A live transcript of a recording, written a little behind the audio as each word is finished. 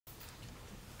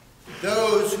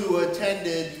Those who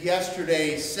attended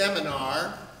yesterday's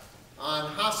seminar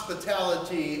on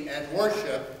hospitality and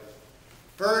worship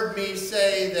heard me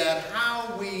say that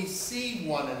how we see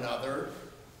one another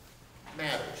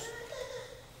matters.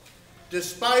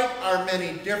 Despite our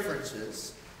many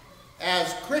differences,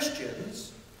 as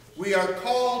Christians, we are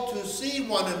called to see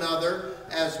one another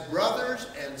as brothers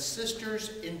and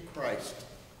sisters in Christ.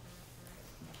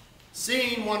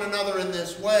 Seeing one another in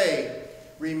this way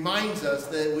reminds us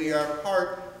that we are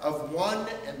part of one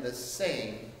and the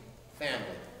same family.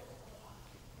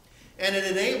 And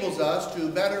it enables us to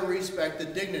better respect the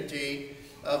dignity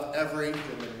of every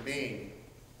human being.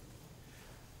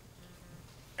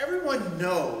 Everyone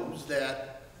knows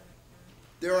that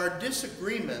there are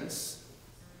disagreements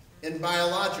in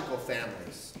biological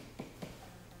families,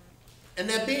 and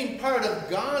that being part of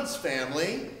God's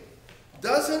family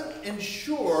doesn't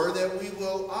ensure that we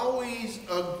will always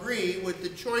agree with the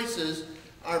choices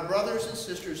our brothers and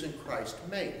sisters in Christ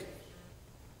make.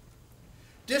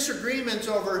 Disagreements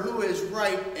over who is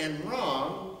right and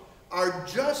wrong are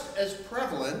just as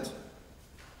prevalent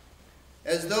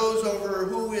as those over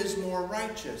who is more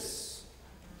righteous,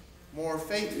 more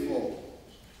faithful,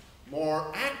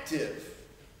 more active,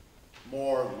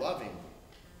 more loving.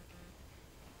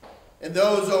 And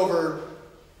those over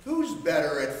who's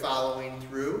better at following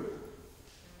through,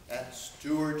 at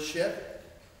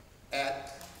stewardship,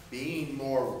 at being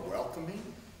more welcoming.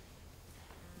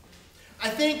 I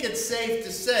think it's safe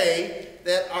to say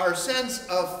that our sense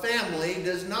of family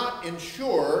does not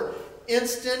ensure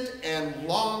instant and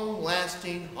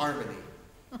long-lasting harmony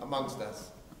amongst us,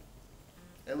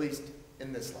 at least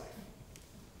in this life.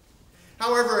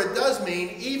 However, it does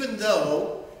mean even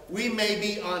though we may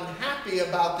be unhappy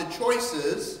about the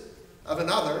choices of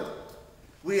another,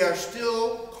 we are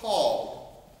still called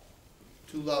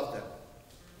to love them.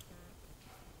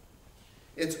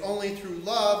 It's only through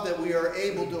love that we are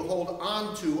able to hold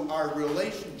on to our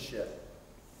relationship.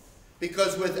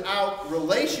 Because without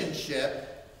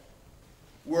relationship,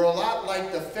 we're a lot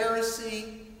like the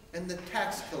Pharisee and the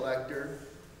tax collector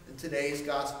in today's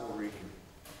gospel reading.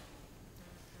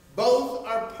 Both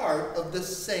are part of the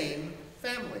same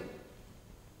family.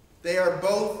 They are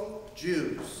both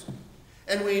Jews.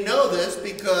 And we know this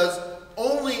because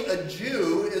only a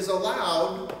Jew is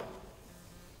allowed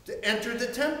to enter the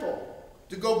temple,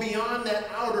 to go beyond that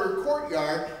outer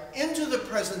courtyard into the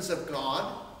presence of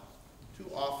God to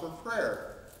offer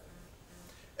prayer.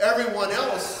 Everyone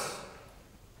else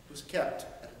was kept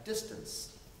at a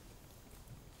distance.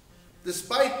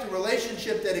 Despite the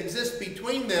relationship that exists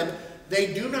between them,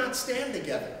 they do not stand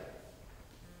together.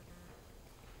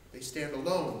 They stand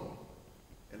alone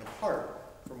and apart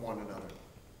from one another.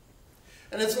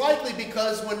 And it's likely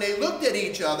because when they looked at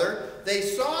each other, they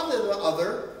saw the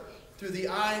other through the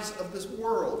eyes of this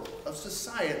world, of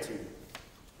society,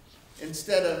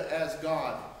 instead of as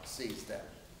God sees them.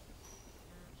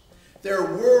 Their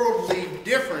worldly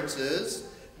differences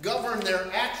govern their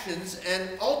actions and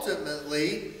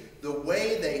ultimately the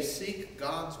way they seek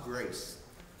God's grace.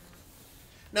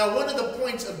 Now, one of the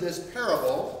points of this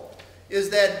parable is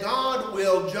that God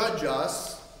will judge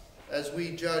us as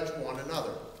we judge one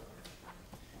another.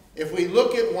 If we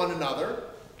look at one another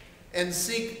and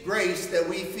seek grace that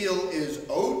we feel is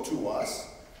owed to us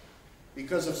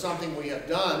because of something we have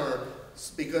done or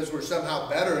because we're somehow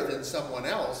better than someone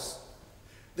else,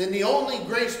 then the only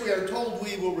grace we are told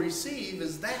we will receive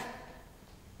is that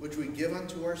which we give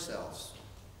unto ourselves.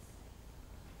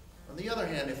 On the other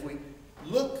hand, if we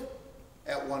look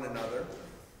at one another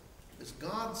as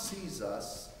God sees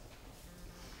us,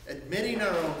 admitting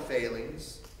our own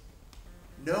failings,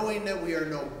 knowing that we are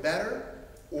no better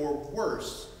or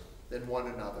worse than one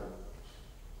another,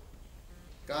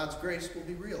 God's grace will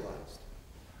be realized.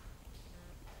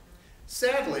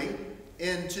 Sadly,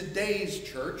 in today's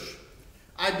church,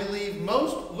 I believe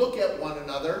most look at one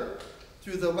another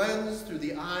through the lens, through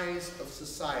the eyes of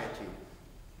society.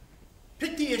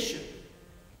 Pick the issue,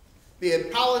 be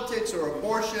it politics or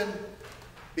abortion,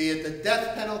 be it the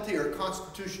death penalty or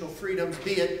constitutional freedoms,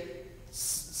 be it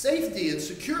safety and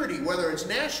security, whether it's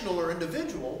national or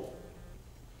individual.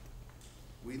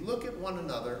 We look at one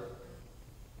another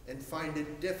and find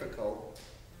it difficult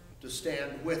to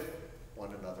stand with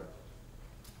one another,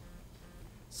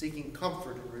 seeking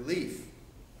comfort and relief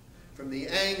from the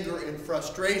anger and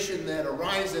frustration that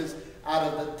arises out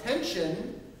of the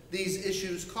tension these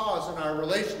issues cause in our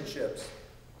relationships.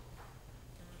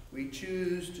 We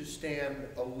choose to stand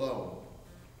alone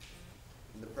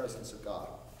in the presence of God,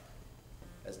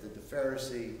 as did the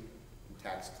Pharisee and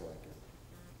tax collector.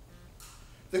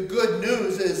 The good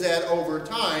news is that over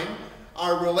time,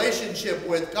 our relationship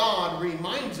with God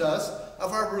reminds us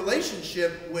of our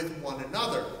relationship with one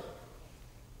another.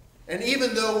 And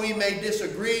even though we may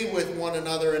disagree with one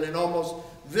another in an almost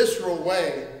visceral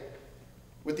way,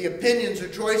 with the opinions or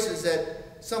choices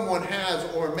that someone has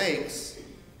or makes,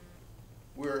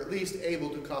 we're at least able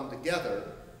to come together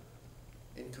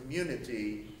in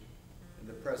community in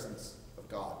the presence of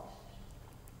God.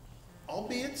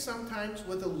 Albeit sometimes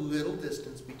with a little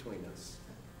distance between us.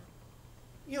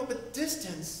 You know, but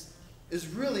distance is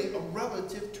really a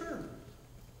relative term.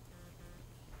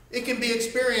 It can be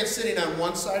experienced sitting on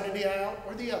one side of the aisle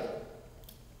or the other.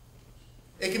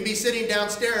 It can be sitting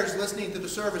downstairs listening to the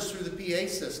service through the PA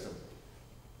system.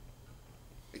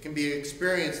 It can be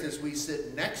experienced as we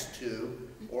sit next to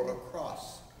or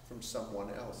across from someone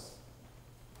else.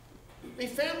 I mean,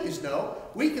 families know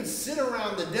we can sit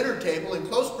around the dinner table in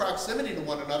close proximity to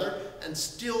one another and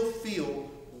still feel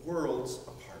worlds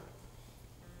apart.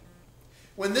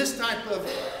 When this type of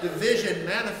division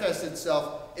manifests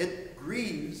itself, it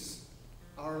grieves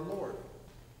our Lord.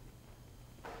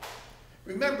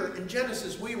 Remember, in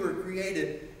Genesis, we were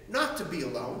created not to be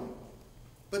alone,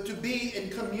 but to be in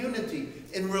community,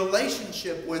 in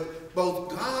relationship with both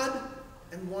God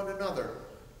and one another.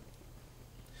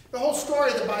 The whole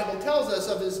story the Bible tells us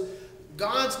of is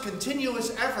God's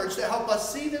continuous efforts to help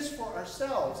us see this for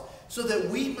ourselves so that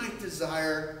we might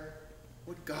desire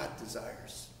what God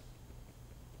desires.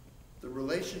 The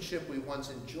relationship we once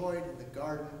enjoyed in the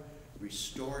garden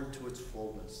restored to its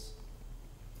fullness.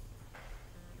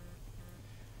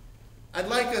 I'd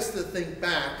like us to think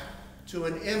back to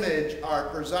an image our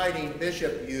presiding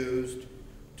bishop used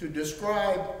to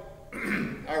describe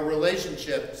our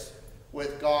relationships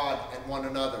with God and one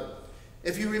another.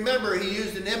 If you remember, he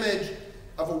used an image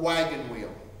of a wagon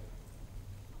wheel.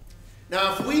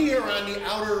 Now, if we are on the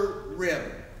outer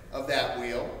rim of that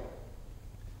wheel,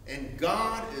 and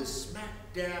God is smack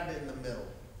dab in the middle,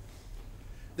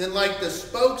 then like the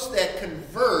spokes that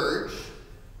converge,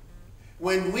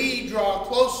 when we draw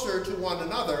closer to one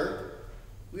another,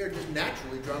 we are just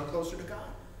naturally drawn closer to God.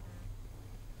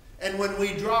 And when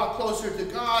we draw closer to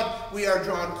God, we are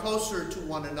drawn closer to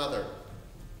one another.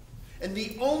 And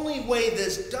the only way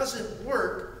this doesn't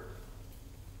work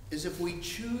is if we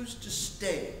choose to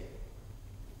stay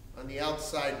on the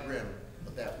outside rim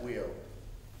of that wheel.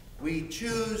 We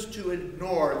choose to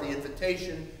ignore the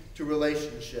invitation to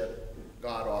relationship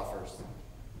God offers.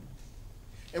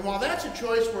 And while that's a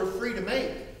choice we're free to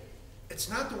make, it's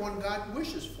not the one God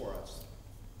wishes for us.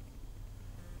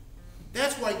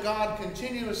 That's why God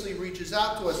continuously reaches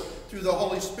out to us through the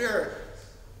Holy Spirit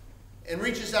and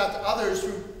reaches out to others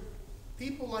through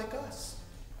people like us.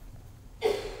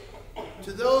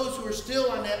 To those who are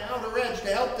still on that outer edge, to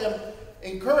help them,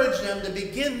 encourage them to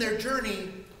begin their journey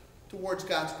towards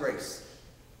God's grace.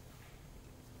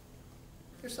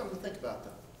 Here's something to think about,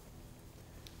 though.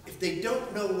 If they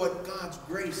don't know what God's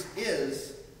grace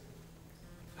is,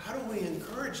 how do we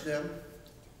encourage them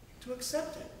to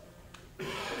accept it?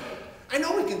 I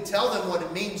know we can tell them what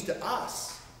it means to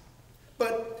us,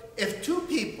 but if two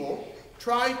people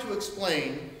try to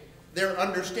explain their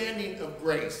understanding of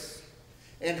grace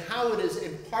and how it is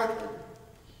imparted,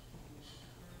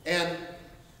 and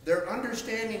their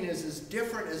understanding is as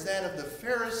different as that of the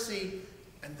Pharisee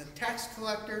and the tax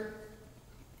collector,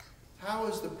 how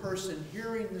is the person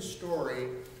hearing the story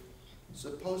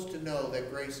supposed to know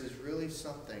that grace is really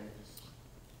something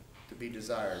to be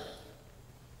desired?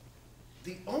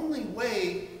 The only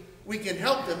way we can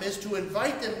help them is to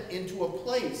invite them into a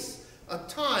place, a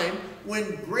time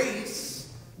when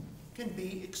grace can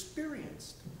be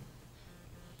experienced.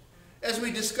 As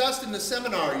we discussed in the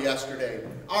seminar yesterday,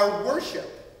 our worship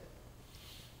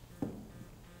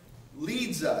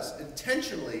leads us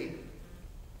intentionally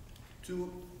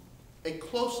to a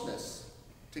closeness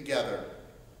together.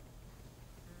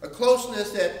 A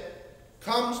closeness that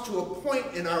comes to a point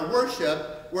in our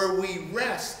worship where we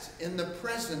rest in the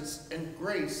presence and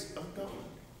grace of God.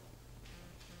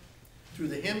 Through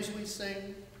the hymns we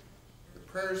sing, the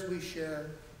prayers we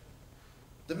share,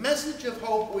 the message of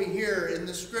hope we hear in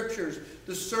the scriptures,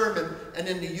 the sermon, and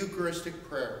in the Eucharistic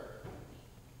prayer.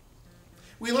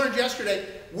 We learned yesterday,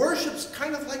 worship's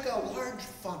kind of like a large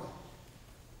funnel.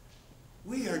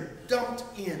 We are dumped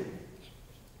in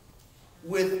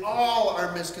with all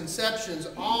our misconceptions,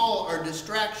 all our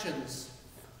distractions,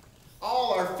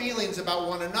 all our feelings about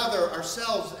one another,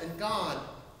 ourselves, and God.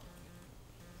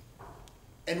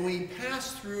 And we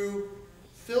pass through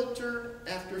filter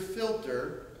after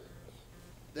filter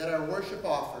that our worship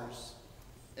offers.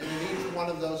 And in each one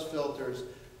of those filters,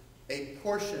 a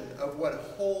portion of what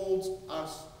holds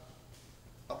us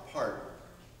apart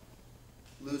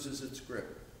loses its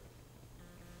grip.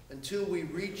 Until we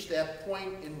reach that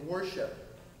point in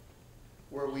worship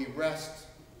where we rest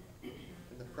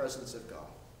in the presence of God.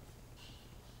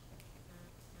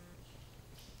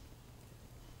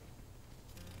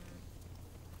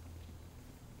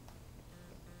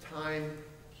 Time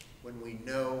when we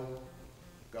know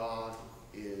God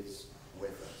is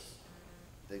with us,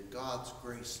 that God's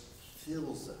grace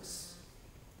fills us,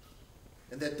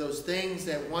 and that those things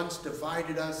that once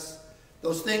divided us,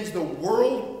 those things the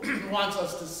world wants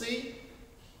us to see,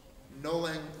 no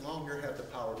longer have the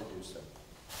power to do so.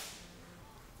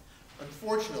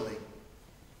 Unfortunately,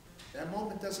 that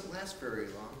moment doesn't last very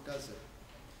long, does it?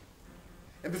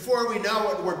 And before we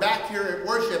know it, we're back here at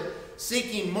worship,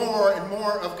 seeking more and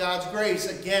more of God's grace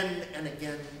again and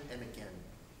again and again.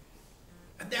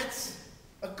 And that's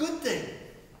a good thing,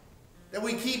 that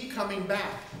we keep coming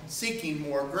back, seeking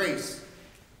more grace.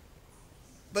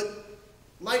 But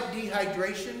like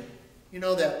dehydration, you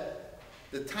know that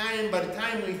by the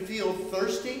time we feel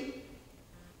thirsty,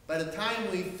 by the time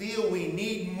we feel we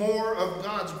need more of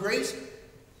God's grace,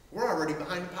 we're already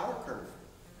behind the power curve.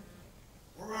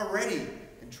 We're already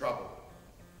in trouble.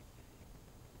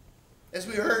 As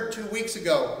we heard 2 weeks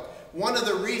ago, one of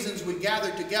the reasons we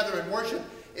gather together in worship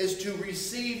is to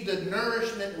receive the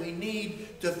nourishment we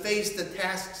need to face the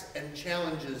tasks and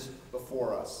challenges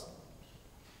before us.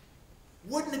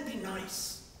 Wouldn't it be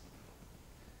nice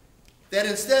that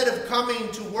instead of coming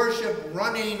to worship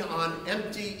running on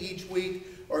empty each week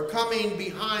or coming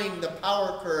behind the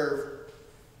power curve,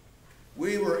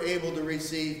 we were able to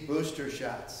receive booster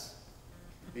shots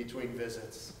between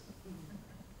visits?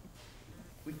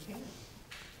 We can.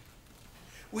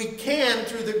 We can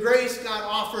through the grace God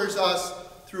offers us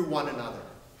through one another.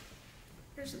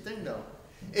 Here's the thing though.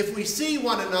 If we see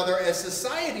one another as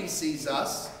society sees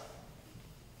us,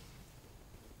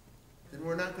 then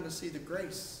we're not going to see the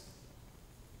grace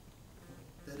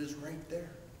that is right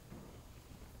there.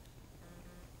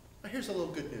 Now here's a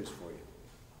little good news for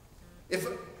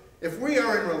you. If we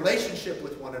are in relationship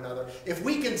with one another, if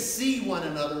we can see one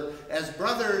another as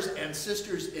brothers and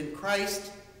sisters in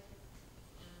Christ,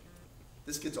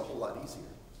 this gets a whole lot easier.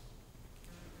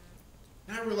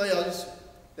 And I realize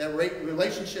that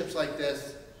relationships like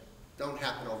this don't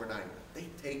happen overnight. They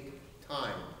take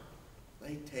time.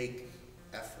 They take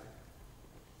effort.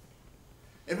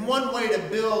 And one way to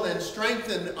build and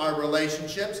strengthen our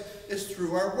relationships is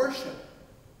through our worship.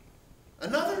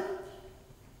 Another,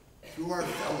 through our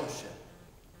fellowship.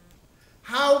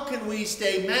 How can we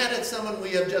stay mad at someone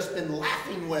we have just been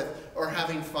laughing with or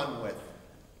having fun with?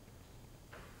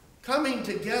 Coming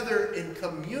together in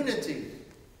community,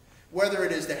 whether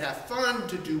it is to have fun,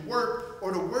 to do work,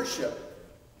 or to worship,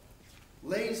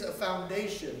 lays a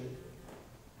foundation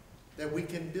that we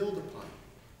can build upon.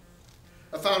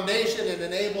 A foundation that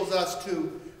enables us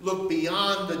to look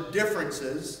beyond the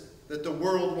differences that the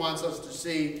world wants us to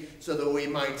see so that we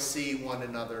might see one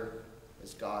another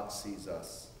as God sees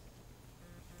us.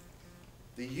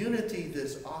 The unity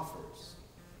this offers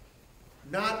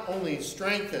not only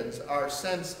strengthens our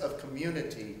sense of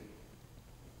community,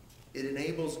 it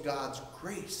enables God's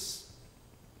grace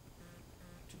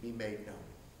to be made known.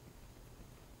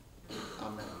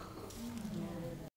 Amen.